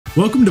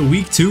Welcome to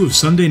week 2 of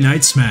Sunday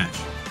Night Smash.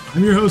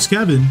 I'm your host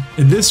Kevin,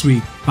 and this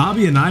week,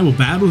 Bobby and I will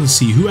battle to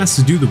see who has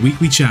to do the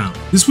weekly challenge.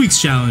 This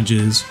week's challenge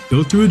is,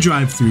 go through a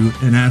drive-thru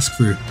and ask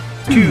for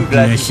 2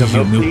 glasses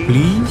of milk,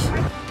 please.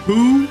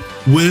 Who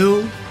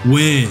will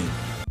win?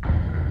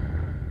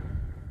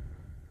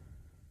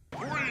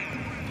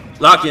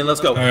 Lock in,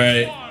 let's go.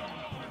 Alright.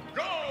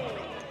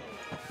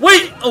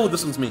 Wait! Oh,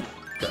 this one's me.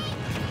 Okay.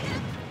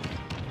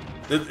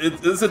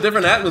 It's a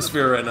different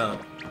atmosphere right now.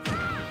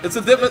 It's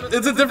a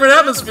different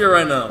atmosphere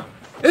right now.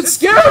 It's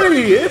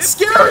scary! It's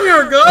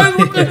scarier, guys!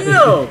 What the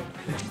hell?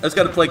 I just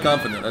gotta play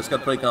confident. It's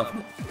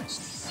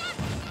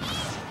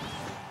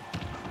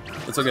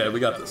okay, we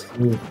got this.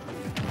 Ooh.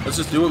 Let's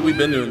just do what we've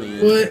been doing,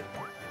 Ian. What?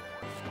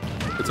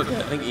 It's okay,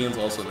 I think Ian's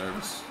also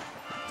nervous.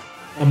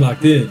 I'm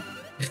locked in.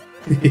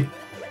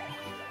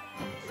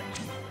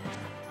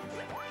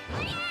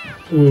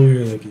 Oh,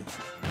 you're lucky.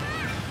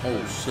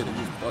 Oh shit, he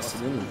just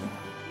busted in there.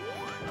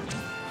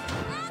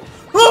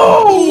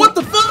 Oh, what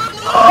the fuck?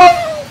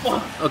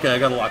 Oh! Okay, I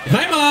gotta lock in.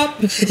 Hi, Mom!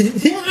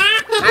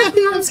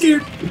 I'm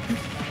scared.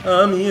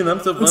 Ian, I'm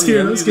so funny.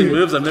 I'm using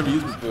moves I've never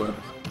used before.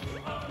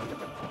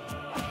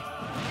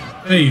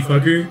 Hey, you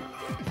fucker.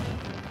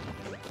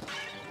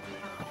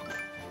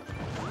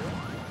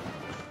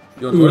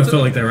 Ooh, I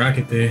felt like that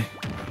rocket there.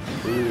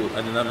 Ooh,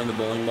 I did not mean the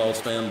bowling ball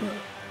spam, but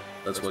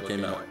that's what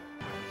came out.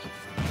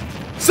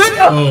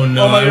 Oh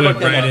no, I went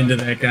right into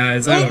that,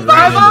 guys. I went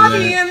right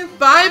into that. Ian.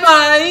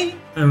 Bye-bye!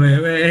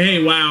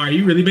 Hey, wow, are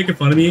you really making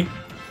fun of me?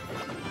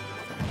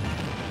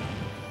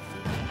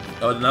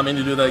 Oh, I did not mean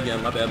to do that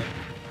again, my bad.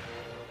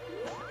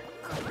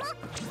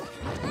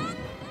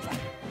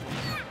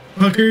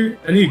 Fucker,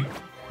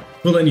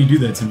 we're letting you do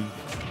that to me.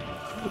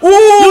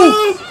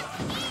 Ooh!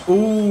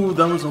 Ooh,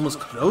 that was almost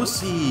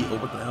closey. Oh,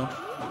 what the hell?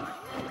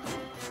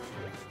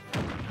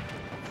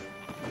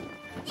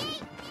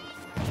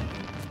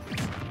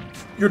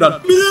 You're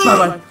done.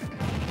 Bye-bye.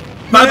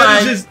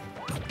 Bye-bye.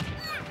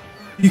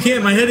 You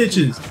can't, my head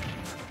itches.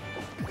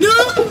 No!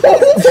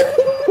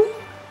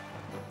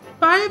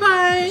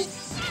 Bye-bye.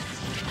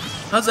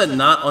 How's that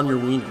not on your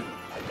wiener?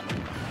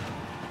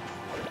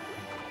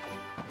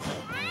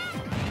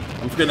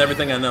 I'm forgetting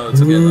everything I know.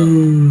 It's okay,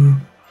 though.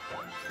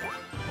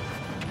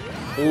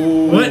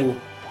 Ooh. What?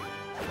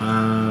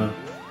 I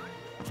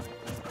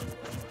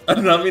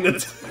did not mean to.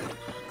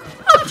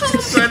 I'm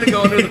just trying to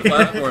go under the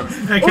platform.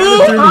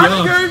 Ooh,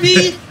 hi,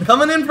 Kirby!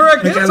 Coming in for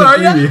a kiss, are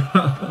ya?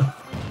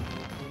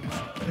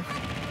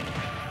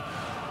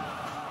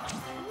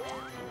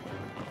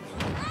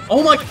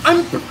 Oh my!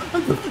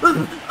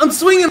 I'm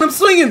swinging! I'm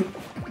swinging!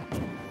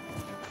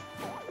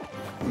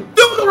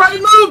 Do the right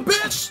move,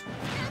 bitch!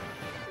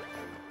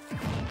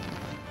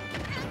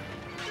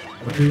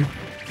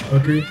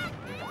 Okay.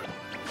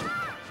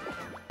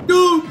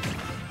 No!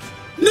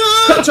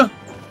 No! Gotcha!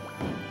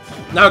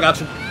 Now I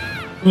gotcha.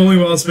 Bowling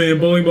ball spam,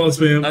 bowling ball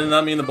spam. I did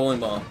not mean the bowling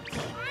ball.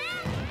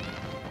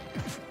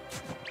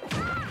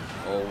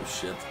 Oh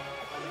shit.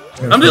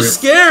 I'm just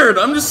scared!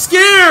 I'm just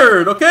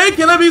scared! Okay?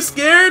 Can I be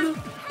scared?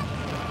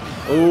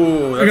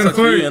 Oh, I gotta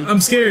fart.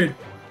 I'm scared.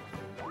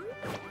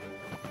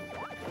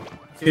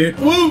 Scared.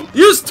 Whoa!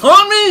 You just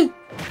taunt me?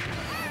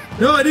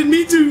 No, I didn't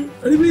mean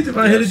to.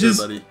 My head is just.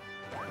 Buddy.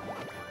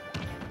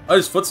 I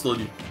just footstooled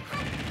you.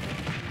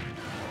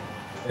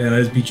 Yeah, I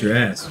just beat your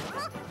ass.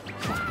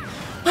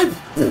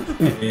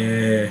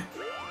 Yeah.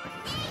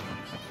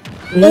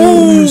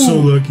 Oh, you're so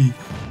lucky.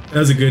 That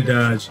was a good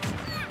dodge.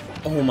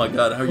 Oh my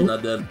god, how are you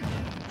not dead?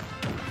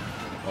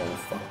 Oh,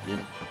 fuck you.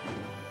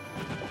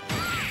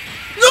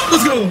 No!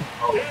 Let's go!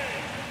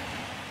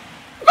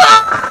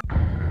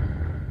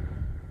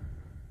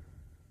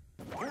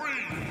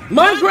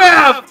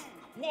 Minecraft!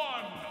 1,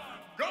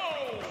 go!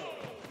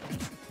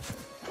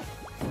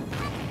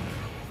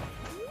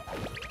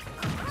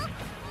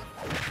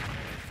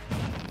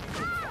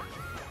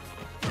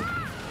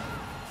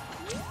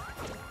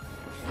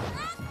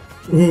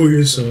 Oh,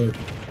 you're so lucky.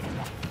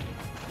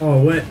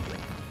 Oh, what?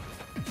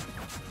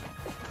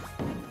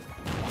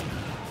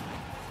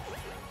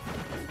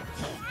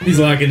 He's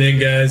locking in,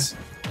 guys.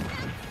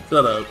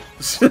 Shut up.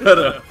 Shut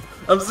up.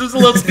 I'm just a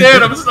little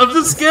scared. I'm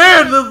just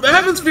scared. The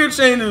atmosphere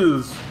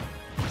changes.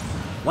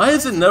 Why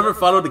is it never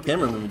follow the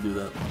camera when we do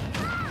that?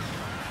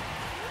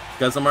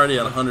 Guys, I'm already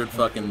at 100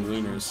 fucking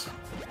wieners.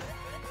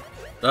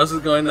 I was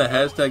just going to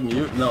hashtag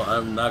mute? No,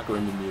 I'm not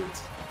going to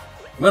mute.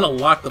 I'm gonna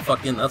lock the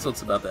fuck in. That's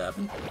what's about to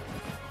happen.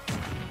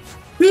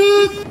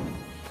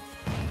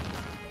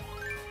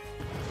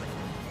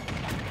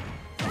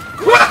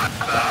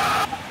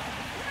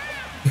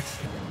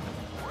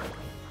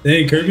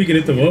 Dang, Kirby can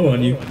hit the wall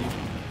on you.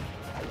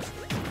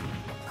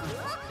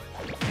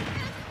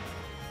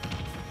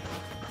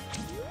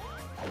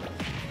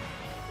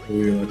 Oh,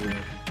 you're lucky.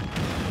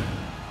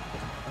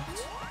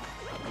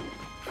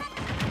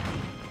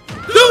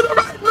 Do the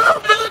right move,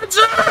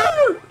 villager!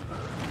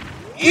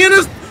 Ian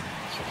is...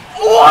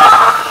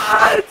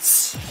 What?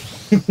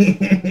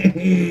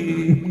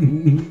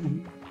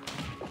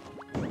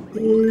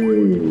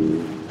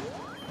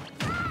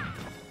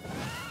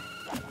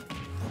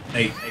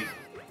 Hey.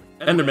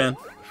 Enderman.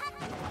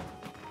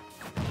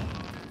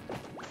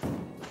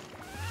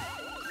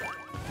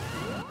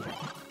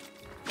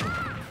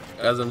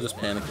 Guys, I'm just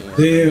panicking.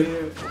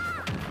 Damn.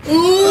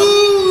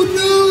 Oh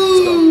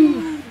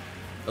no!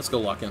 Let's go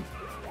lock in.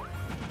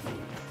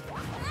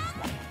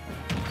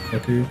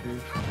 Okay.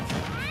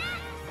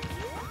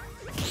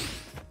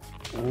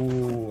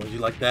 Ooh, you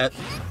like that?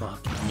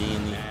 Fuck me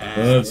in the ass.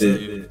 Loved it.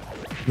 Dude.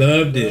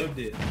 Loved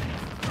it.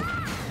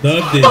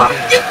 Loved it.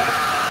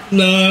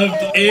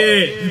 Loved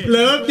it.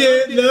 Loved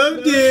it.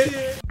 Loved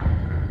it.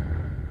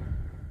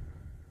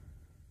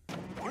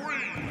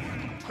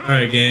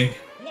 Alright, gang.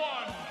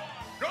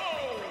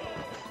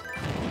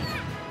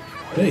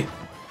 Hey.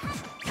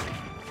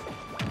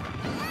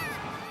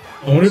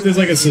 I wonder if there's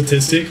like a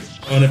statistic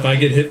on if I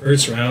get hit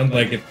first round,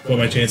 like what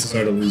my chances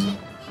are to losing.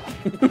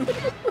 You know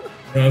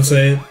what I'm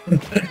saying?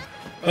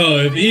 Oh,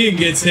 if Ian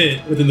gets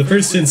hit within the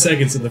first 10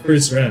 seconds of the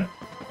first round.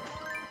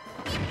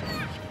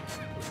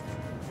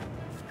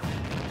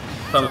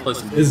 Trying to play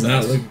some This is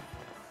not looking.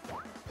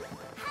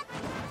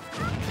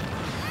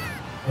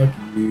 Fuck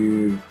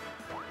you.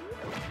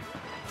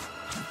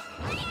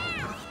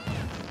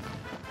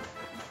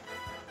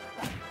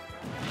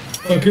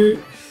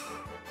 Fucker.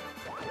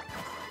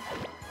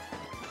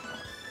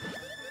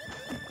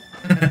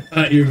 I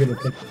thought you were gonna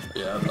pick that.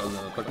 Yeah, I thought I was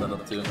gonna pick that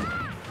up too.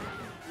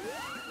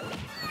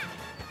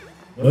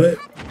 What?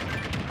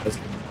 That's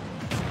good.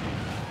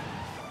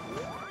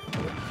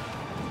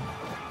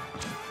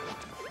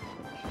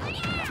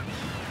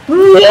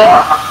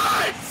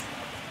 What?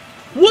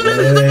 What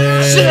is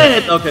that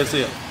shit? Okay,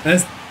 see ya.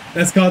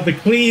 That's called the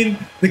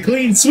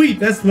clean sweep.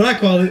 That's what I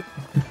call it.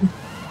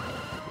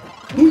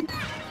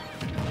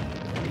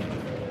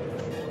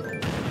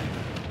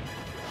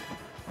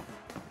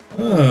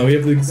 Oh, we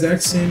have the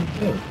exact same.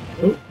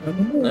 Oh, I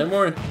don't know. No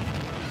more. I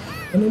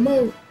don't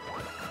know.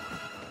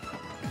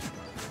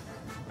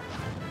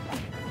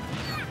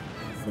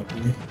 Fuck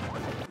me.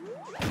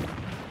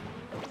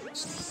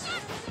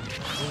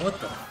 What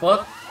the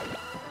fuck?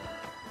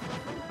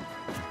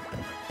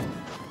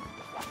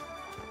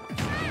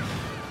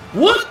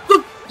 What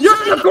the? You're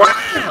on the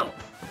ground!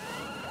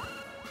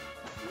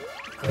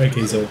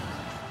 Okay, so.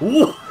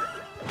 What?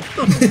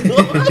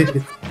 What?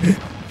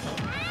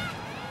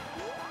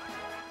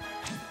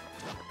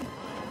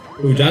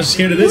 Ooh, Josh is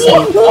scared of this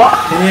What? one.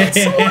 What?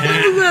 Yeah. What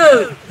is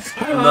this?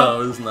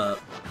 No, it's not.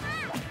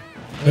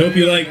 I hope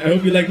you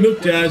like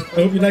milk, Josh. I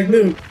hope you like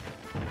milk.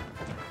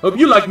 Hope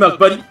you like milk,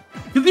 buddy.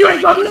 Cause you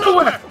ain't going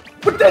nowhere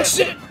with that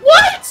shit.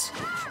 What?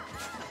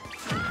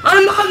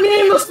 I'm not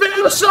meaning to spin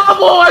the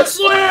shovel, I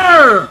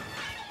swear!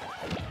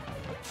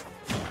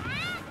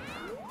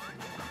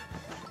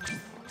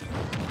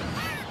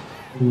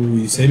 Ooh,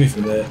 you saved me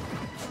from that.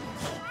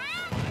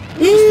 Let's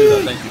do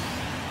that, thank you.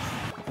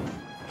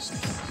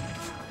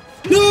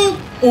 No!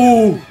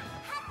 Ooh!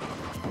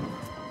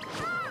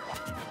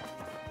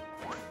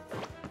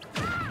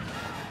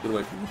 Get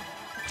away from me.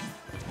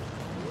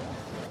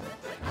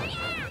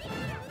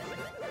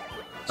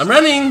 I'm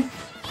running!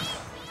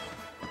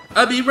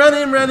 I be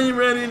running,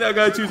 I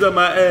gotta choose on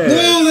my ass.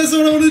 No, that's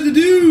what I wanted to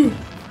do!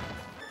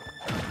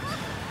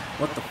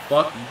 What the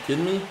fuck? You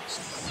kidding me?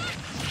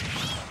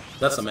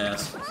 That's some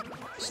ass.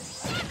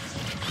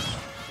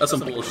 That's some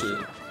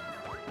bullshit.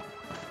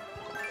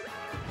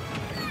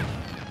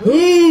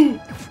 Ooh!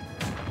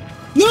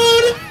 No!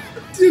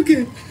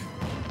 Okay.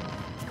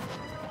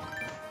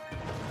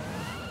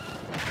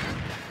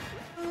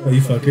 Oh,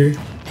 you fucker.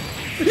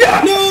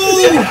 Yeah! No!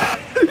 Yeah!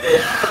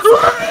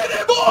 We're in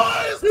it,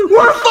 boys!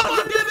 We're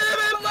fucking in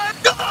it! Let's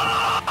go!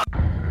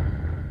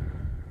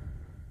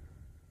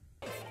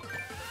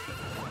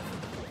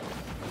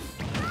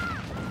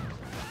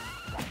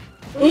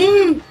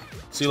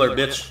 See you later,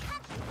 bitch.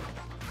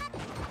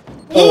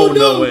 Oh, Oh, no.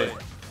 no way.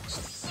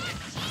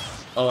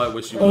 Oh, I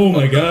wish you Oh would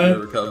my fuck up God. your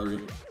recovery.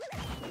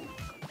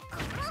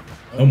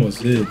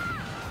 Almost did.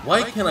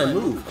 Why can't I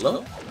move?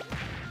 Hello?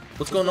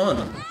 What's going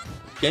on?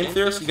 Game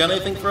Theorist, you got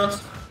anything for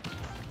us?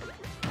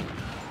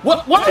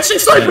 What? Why is she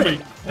sniping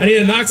me? I need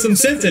to knock some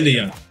sense into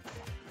you.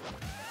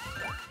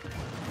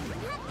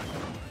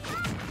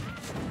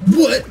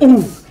 What?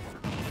 Ooh.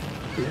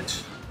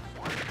 Bitch.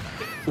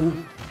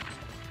 Ooh.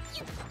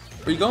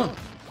 Where you going?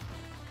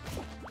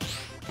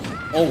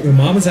 Oh. Your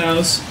mama's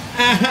house.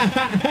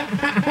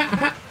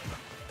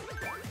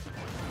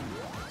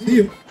 See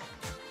you.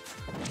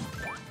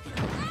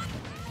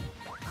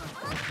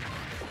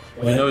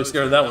 I know he's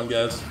scared of that one,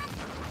 guys.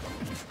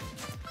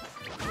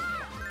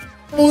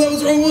 Oh, that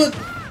was the wrong one.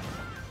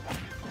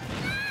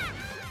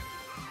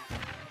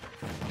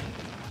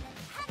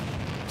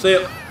 See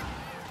ya.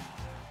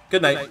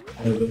 Good night.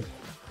 Never.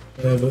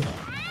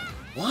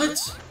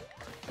 What?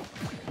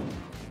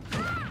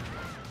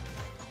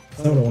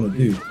 That's not what I want to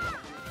do.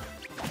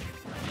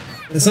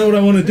 That's not what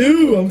I want to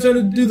do. I'm trying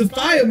to do the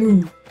fire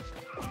move.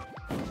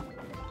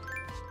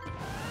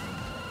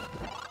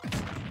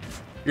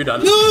 You're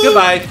done. No!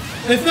 Goodbye.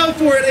 I fell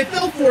for it. I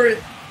fell for it.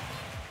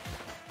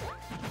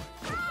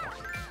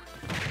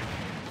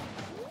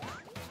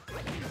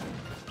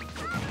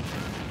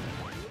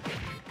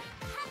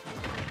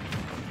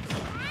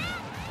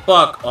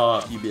 Fuck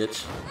off, you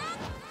bitch.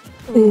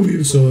 Oh,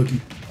 you're so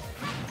lucky.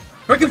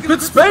 Freaking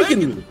quit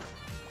spanking you.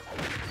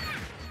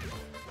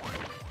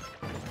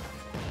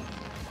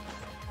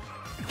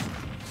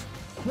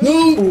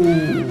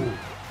 No!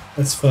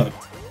 That's fucked.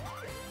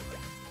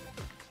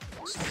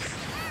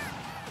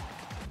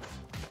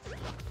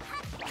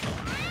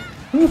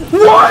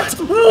 What?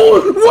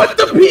 What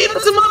the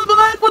penis in my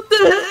butt? What the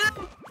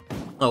hell?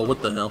 Oh,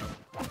 what the hell?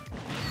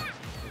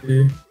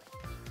 Okay.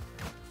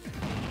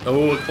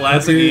 Oh,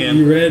 classic again.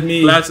 You read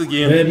me. Classic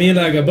again. Read me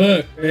like a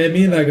book. Read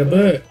me like a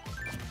book.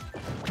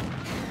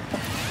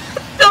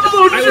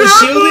 I was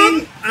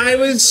shielding. I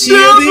was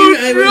shielding.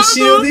 I was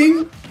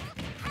shielding.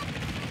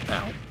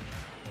 Ow.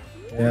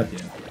 Yep.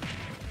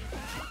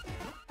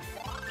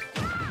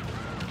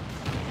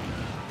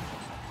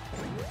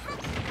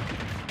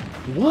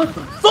 What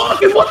the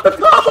fuck? And what the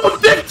combo,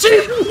 dick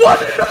cheese? What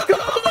the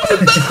combo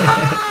is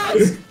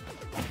that?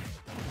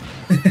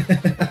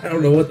 I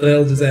don't know what the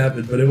hell just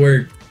happened, but it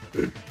worked.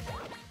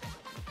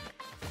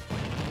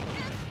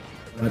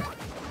 What?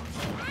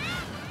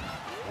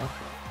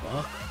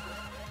 Fuck.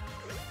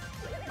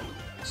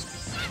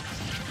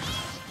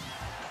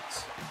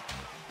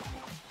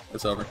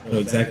 It's over. I know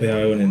exactly how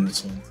I went in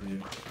this one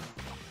too.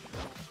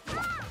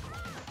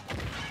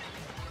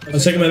 I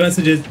was checking my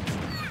messages.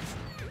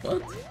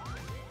 What?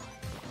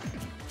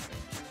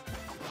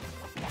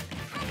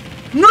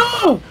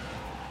 No!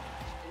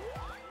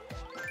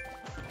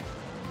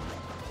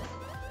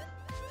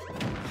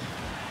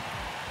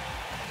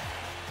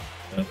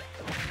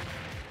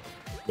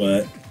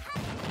 What?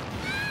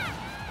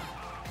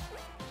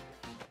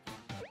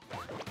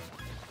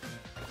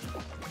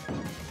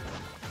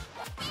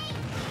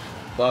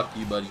 Fuck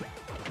you, buddy.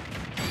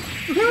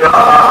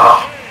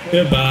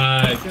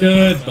 Goodbye.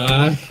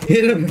 Goodbye.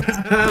 Get him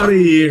out of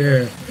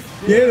here.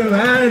 Get him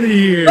out of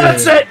here.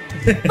 That's it!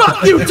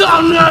 Fuck you,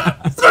 Tom Nut!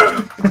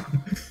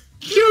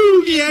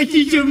 You get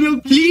some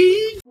milk,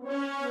 please.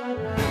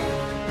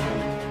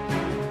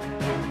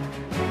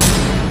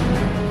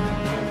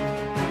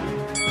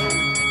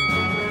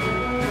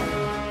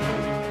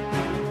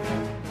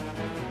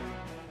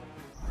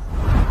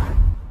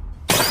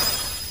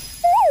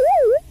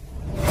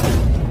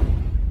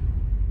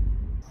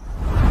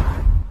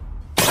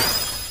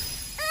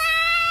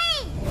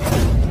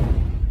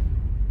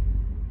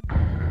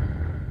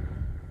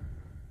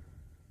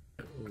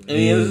 And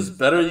he is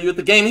better than you at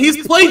the game.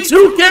 He's played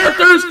 2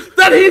 characters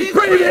that he's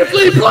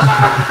previously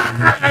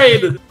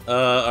played!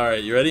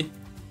 Alright, you ready?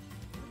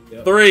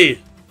 Yep. 3.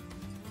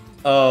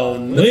 Oh,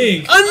 no.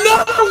 Link.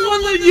 Another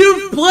one that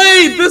you've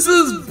played! This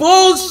is I never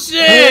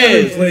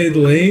bullshit! played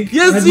Link.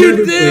 Yes, I've you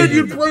never did! played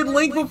You it. played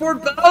Link before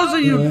Bowser, I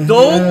you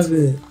dolt!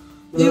 haven't.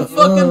 You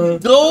fucking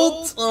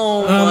dolt!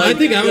 Oh my I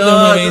think I would know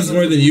God, my names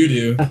more than you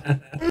do.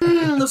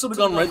 this would have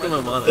gone right through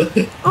my mind.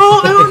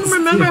 Oh, I don't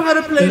remember how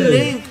to play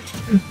Link.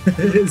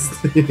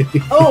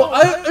 Oh,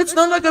 it's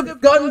not like I've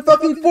gotten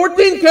fucking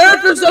 14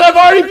 characters that I've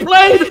already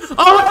played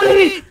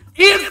already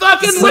in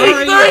fucking week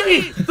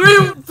 3!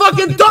 3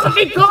 fucking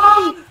Donkey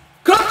Kong,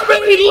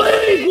 Kirby,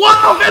 Link,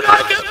 wow, and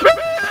I get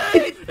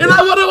paid! And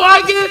what do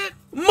I get?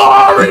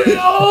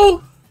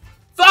 Mario!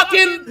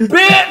 Fucking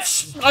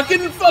bitch!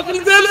 Fucking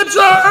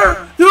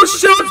villager who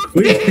shoots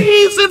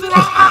peas and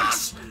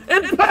rocks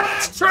and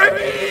pets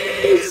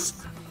trees!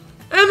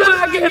 And then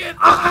I get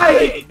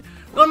Ike!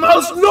 The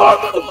most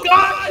normal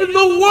guy in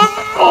the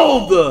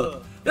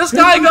world! This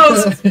guy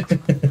goes,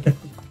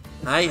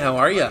 hi, how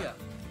are ya?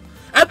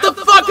 At the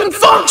fucking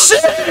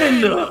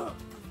function!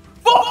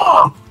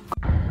 Fuck!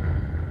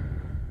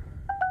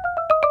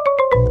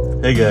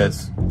 Hey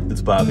guys,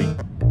 it's Bobby,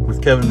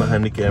 with Kevin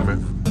behind the camera.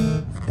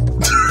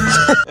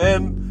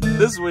 And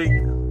this week,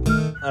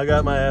 I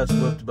got my ass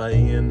whooped by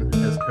Ian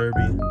as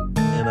Kirby,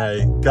 and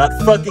I got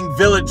fucking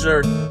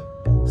Villager.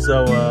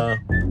 So,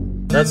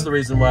 that's the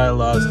reason why I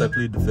lost. I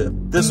plead the fifth.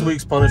 This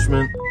week's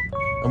punishment,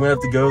 I'm gonna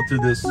have to go through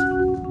this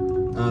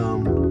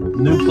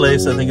new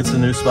place. I think it's a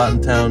new spot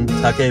in town,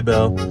 Taco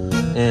Bell,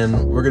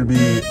 and we're gonna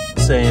be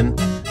saying,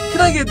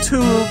 "Can I get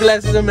 2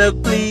 glasses of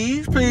milk,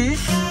 please,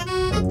 please?"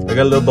 I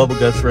got a little bubble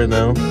guts right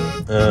now.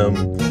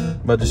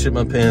 About to shit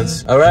my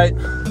pants. All right,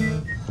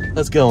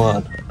 let's go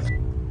on.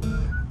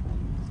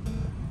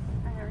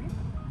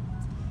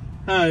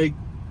 Hi,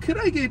 could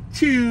I get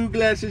 2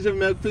 glasses of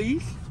milk,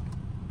 please?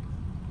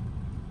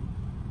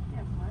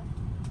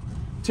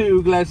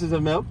 2 glasses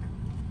of milk.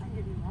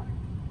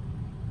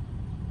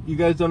 You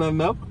guys don't have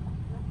milk?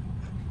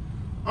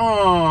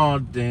 Oh,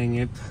 dang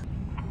it.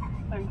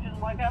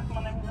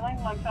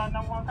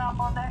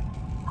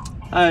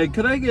 Hi,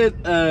 could I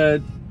get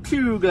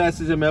 2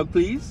 glasses of milk,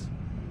 please?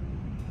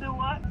 2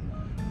 what?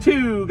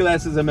 2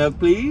 glasses of milk,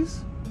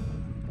 please.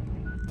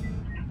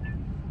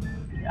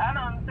 I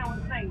don't understand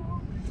what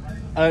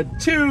you're saying.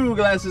 2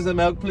 glasses of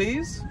milk,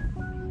 please.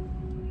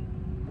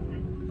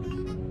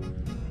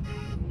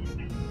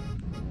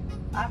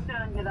 I still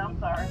didn't get it, I'm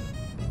sorry.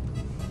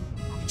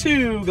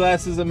 2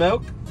 glasses of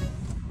milk.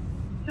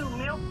 2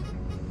 milk?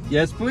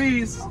 Yes,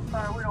 please. I'm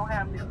sorry, we don't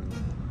have milk.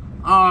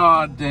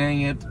 Aw,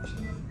 dang it.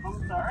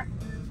 I'm sorry.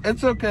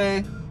 It's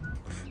okay.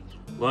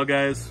 Well,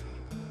 guys,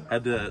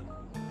 had to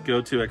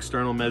go to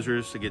external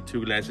measures to get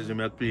 2 glasses of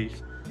milk,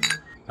 please.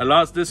 I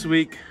lost this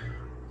week.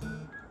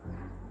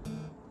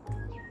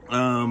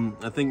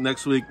 I think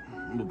next week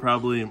will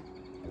probably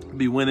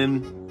be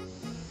winning.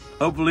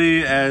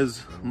 Hopefully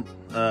as,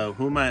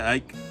 who am I,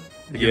 Ike?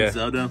 Against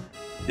Zelda.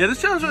 Yeah,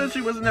 this challenge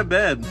actually wasn't that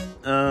bad.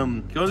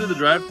 Going through the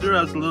drive-thru,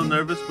 I was a little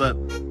nervous, but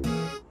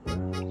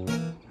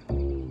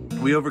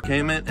we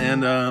overcame it,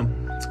 and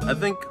I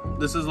think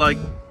this is like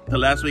the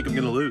last week I'm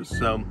gonna lose.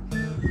 So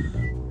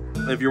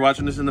if you're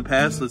watching this in the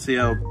past, let's see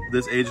how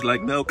this aged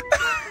like milk.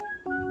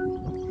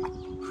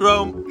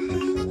 So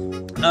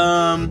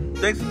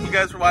thanks you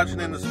guys for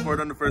watching and the support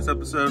on the first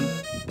episode.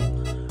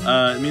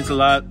 It means a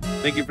lot.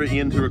 Thank you for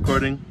Ian to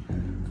recording.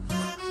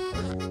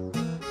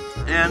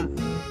 And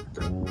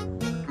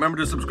remember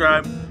to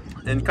subscribe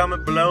and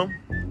comment below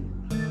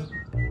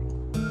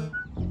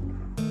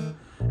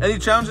any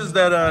challenges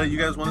that you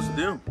guys want us to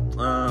do.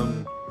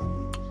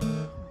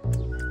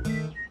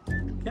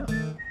 Yeah,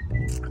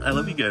 I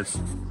love you guys,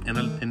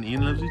 and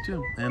Ian loves you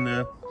too. And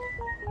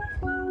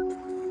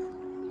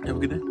have a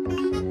good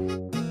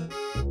day.